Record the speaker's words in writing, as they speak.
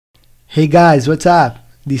Hey guys, what's up?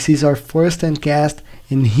 This is our first Ncast,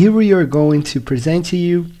 and here we are going to present to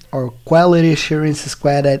you our quality assurance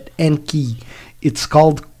squad at Nkey. It's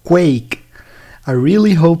called Quake. I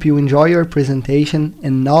really hope you enjoy our presentation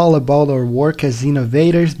and know all about our work as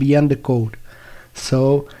innovators beyond the code.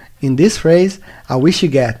 So, in this phrase, I wish you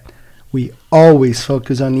get. We always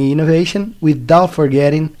focus on the innovation without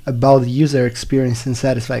forgetting about the user experience and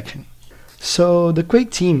satisfaction. So, the Quake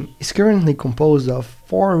team is currently composed of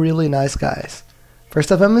 4 really nice guys. First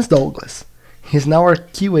of them is Douglas. He's now our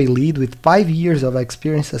QA lead with 5 years of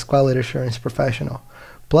experience as quality assurance professional,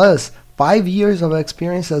 plus 5 years of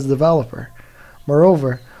experience as developer.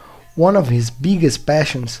 Moreover, one of his biggest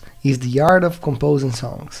passions is the art of composing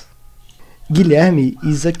songs. Guilherme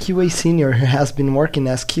is a QA senior who has been working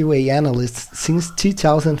as QA analyst since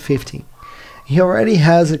 2015. He already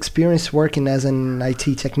has experience working as an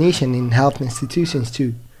IT technician in health institutions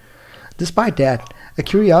too. Despite that, a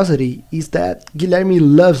curiosity is that Guilherme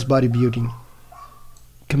loves bodybuilding.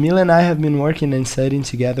 Camila and I have been working and studying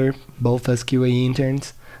together, both as QA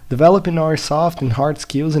interns, developing our soft and hard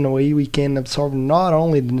skills in a way we can absorb not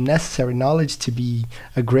only the necessary knowledge to be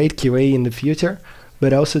a great QA in the future,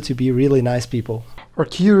 but also to be really nice people. Our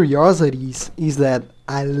curiosities is that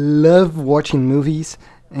I love watching movies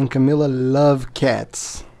and Camila loves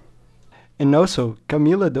cats. And also,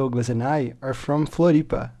 Camila, Douglas and I are from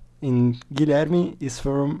Floripa, and Guilherme is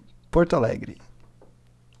from Porto Alegre.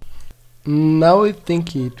 Now I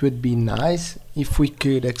think it would be nice if we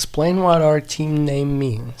could explain what our team name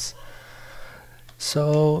means.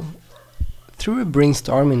 So, through a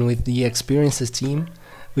brainstorming with the Experiences team,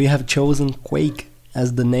 we have chosen Quake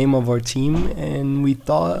as the name of our team, and we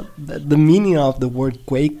thought that the meaning of the word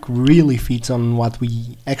Quake really fits on what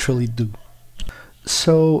we actually do.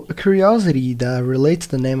 So, a curiosity that relates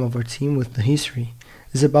the name of our team with the history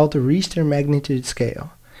is about the Richter magnitude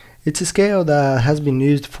scale. It's a scale that has been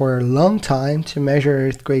used for a long time to measure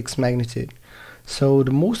earthquakes' magnitude. So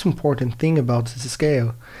the most important thing about this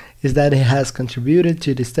scale is that it has contributed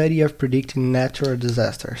to the study of predicting natural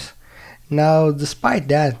disasters. Now, despite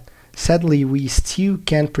that, sadly we still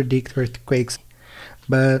can't predict earthquakes.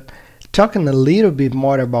 But talking a little bit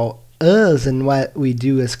more about us and what we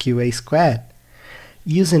do as QA squad,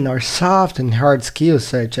 using our soft and hard skills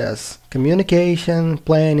such as communication,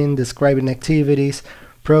 planning, describing activities,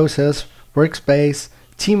 process, workspace,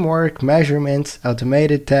 teamwork, measurements,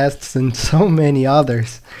 automated tests, and so many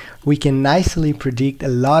others, we can nicely predict a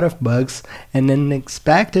lot of bugs and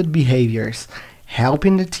unexpected behaviors,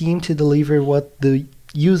 helping the team to deliver what the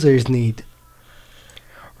users need.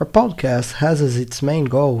 Our podcast has as its main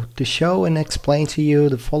goal to show and explain to you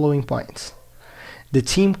the following points: the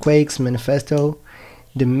Team Quake's manifesto,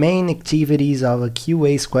 the main activities of a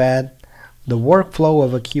QA squad, the workflow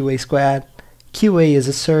of a QA squad, QA as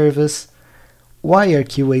a service, why are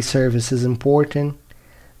QA services important,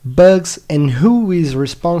 bugs and who is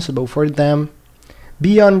responsible for them,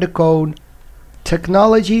 beyond the code,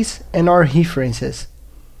 technologies and our references.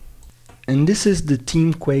 And this is the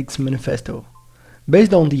Team Quake's manifesto.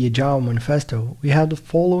 Based on the Agile manifesto, we have the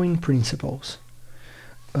following principles.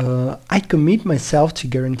 I commit myself to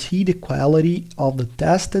guarantee the quality of the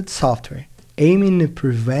tested software, aiming to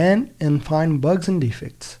prevent and find bugs and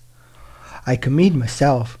defects. I commit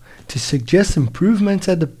myself to suggest improvements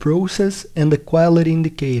at the process and the quality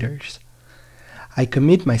indicators. I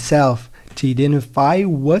commit myself to identify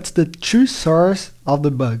what's the true source of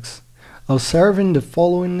the bugs, observing the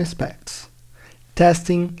following aspects: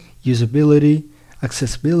 testing, usability,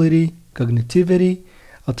 accessibility, cognitivity,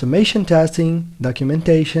 automation testing,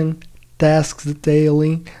 documentation, tasks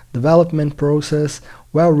detailing, development process,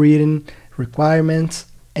 well-written requirements,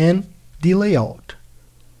 and the layout.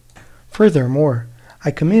 Furthermore,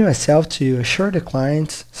 I commit myself to assure the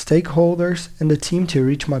clients, stakeholders, and the team to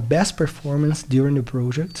reach my best performance during the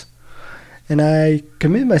project. And I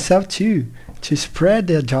commit myself to spread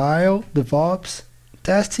the Agile, DevOps,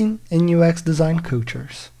 testing, and UX design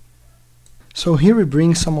cultures. So here we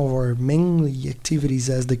bring some of our mainly activities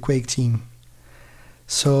as the Quake team.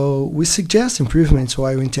 So we suggest improvements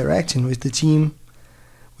while interacting with the team.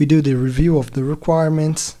 We do the review of the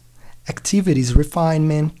requirements, activities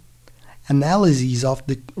refinement, analyses of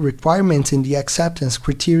the requirements in the acceptance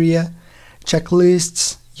criteria,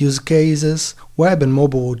 checklists, use cases, web and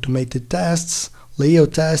mobile automated tests,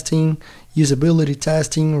 layout testing, usability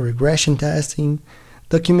testing, regression testing,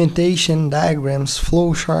 documentation, diagrams,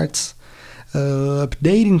 flowcharts,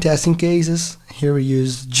 updating testing cases. Here we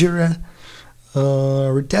use Jira,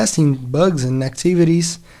 retesting bugs and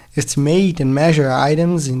activities, estimate and measure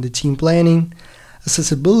items in the team planning,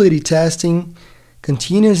 accessibility testing,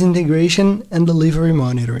 continuous integration and delivery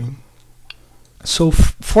monitoring. So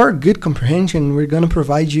for a good comprehension, we're going to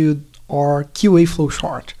provide you our QA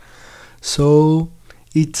flowchart. So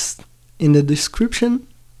it's in the description,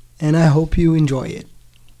 and I hope you enjoy it.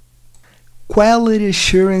 Quality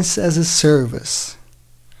assurance as a service.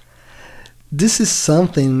 This is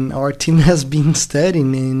something our team has been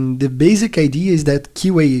studying, and the basic idea is that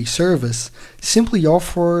QA service simply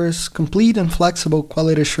offers complete and flexible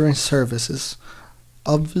quality assurance services,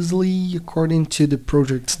 obviously according to the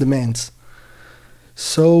project's demands.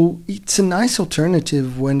 So it's a nice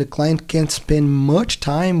alternative when the client can't spend much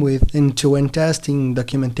time with end-to-end testing,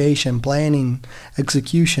 documentation, planning,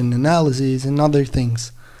 execution, analysis, and other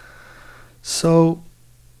things. So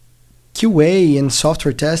QA and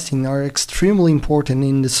software testing are extremely important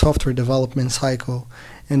in the software development cycle,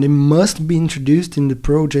 and they must be introduced in the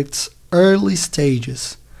project's early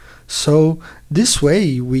stages. So this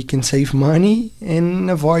way we can save money and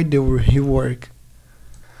avoid the rework.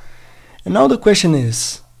 And now the question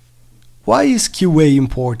is, why is QA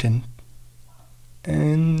important?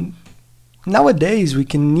 And nowadays we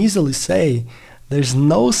can easily say there's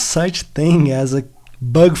no such thing as a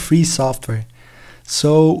bug-free software.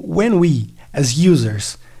 So when we, as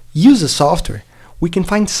users, use a software, we can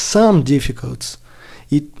find some difficulties.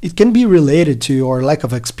 It can be related to our lack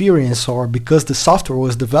of experience, or because the software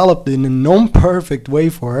was developed in a non-perfect way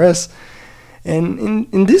for us. And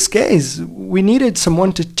in this case, we needed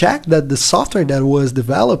someone to check that the software that was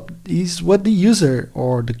developed is what the user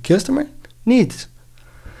or the customer needs.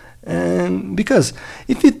 And because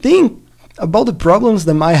if you think about the problems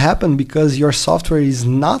that might happen because your software is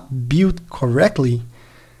not built correctly,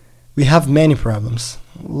 we have many problems.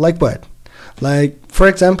 Like what? Like, for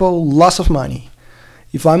example, loss of money.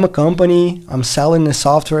 If I'm a company, I'm selling a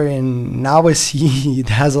software and now I see it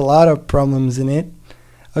has a lot of problems in it.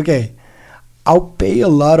 Okay, I'll pay a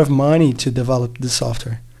lot of money to develop the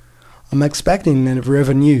software. I'm expecting a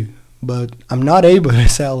revenue, but I'm not able to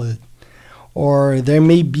sell it. Or there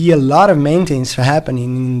may be a lot of maintenance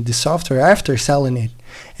happening in the software after selling it.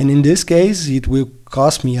 And in this case, it will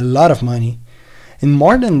cost me a lot of money. And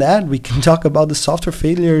more than that, we can talk about the software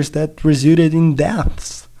failures that resulted in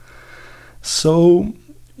deaths. So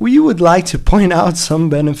we would like to point out some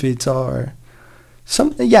benefits or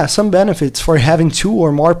some benefits for having 2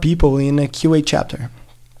 or more people in a QA chapter.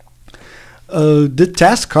 The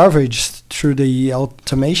task coverage through the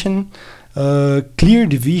automation, clear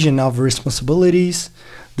division of responsibilities,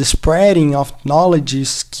 the spreading of knowledge,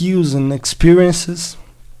 skills, and experiences,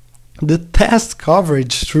 the task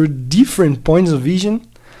coverage through different points of vision,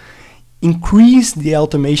 increase the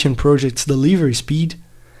automation project's delivery speed,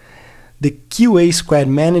 the QA squad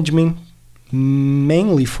management,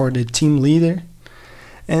 mainly for the team leader.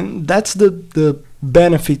 And that's the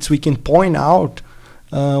benefits we can point out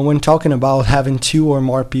when talking about having 2 or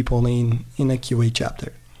more people in a QA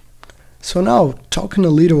chapter. So now, talking a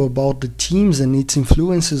little about the teams and its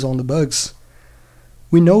influences on the bugs,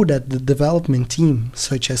 we know that the development team,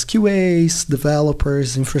 such as QAs,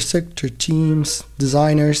 developers, infrastructure teams,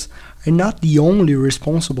 designers, are not the only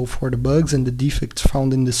responsible for the bugs and the defects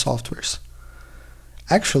found in the softwares.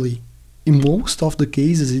 Actually, in most of the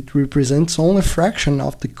cases, it represents only a fraction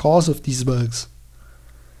of the cause of these bugs.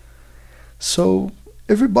 So,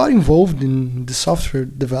 everybody involved in the software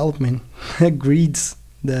development agrees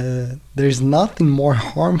that there's nothing more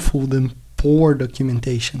harmful than poor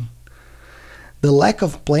documentation. The lack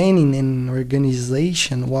of planning and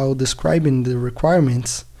organization while describing the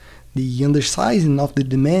requirements, the undersizing of the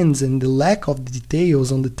demands, and the lack of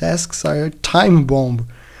details on the tasks are a time bomb.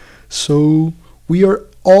 So we are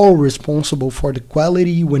all responsible for the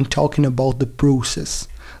quality when talking about the process,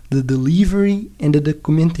 the delivery, and the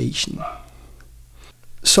documentation.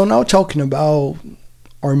 So now talking about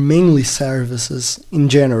our mainly services in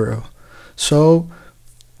general. So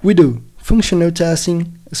we do functional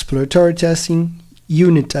testing, exploratory testing,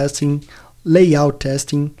 unit testing, layout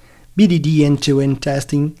testing, BDD end-to-end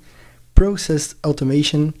testing, process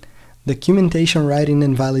automation, documentation writing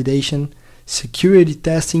and validation, security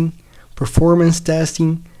testing, performance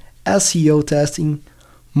testing, SEO testing,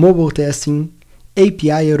 mobile testing,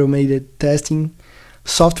 API automated testing,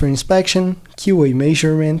 software inspection, QA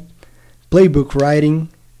measurement, playbook writing,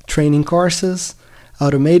 training courses,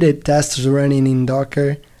 automated tests running in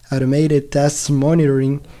Docker, automated tests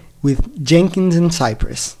monitoring with Jenkins and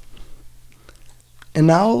Cypress. And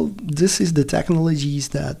now this is the technologies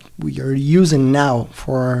that we are using now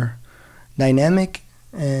for dynamic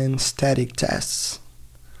and static tests.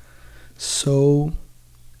 So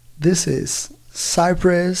this is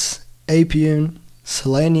Cypress, Appian,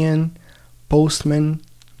 Selenium, Postman,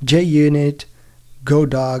 JUnit,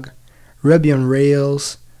 Godog, Ruby on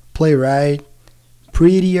Rails, Playwright,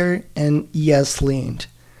 prettier, and ES-linked.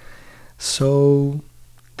 So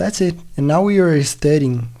that's it. And now we are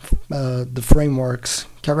studying the frameworks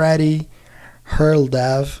Karate,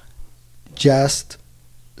 HurlDev, Jest,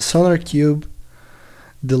 SonarCube,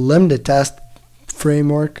 the Lambda test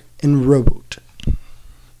framework, and Robot.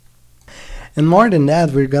 And more than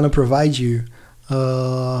that, we're gonna provide you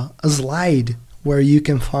a slide where you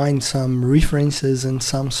can find some references and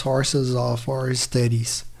some sources of our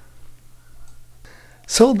studies.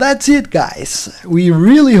 So that's it, guys. We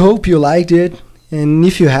really hope you liked it, and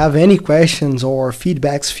if you have any questions or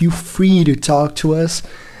feedbacks, feel free to talk to us.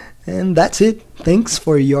 And that's it. Thanks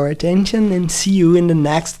for your attention, and see you in the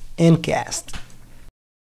next Ncast.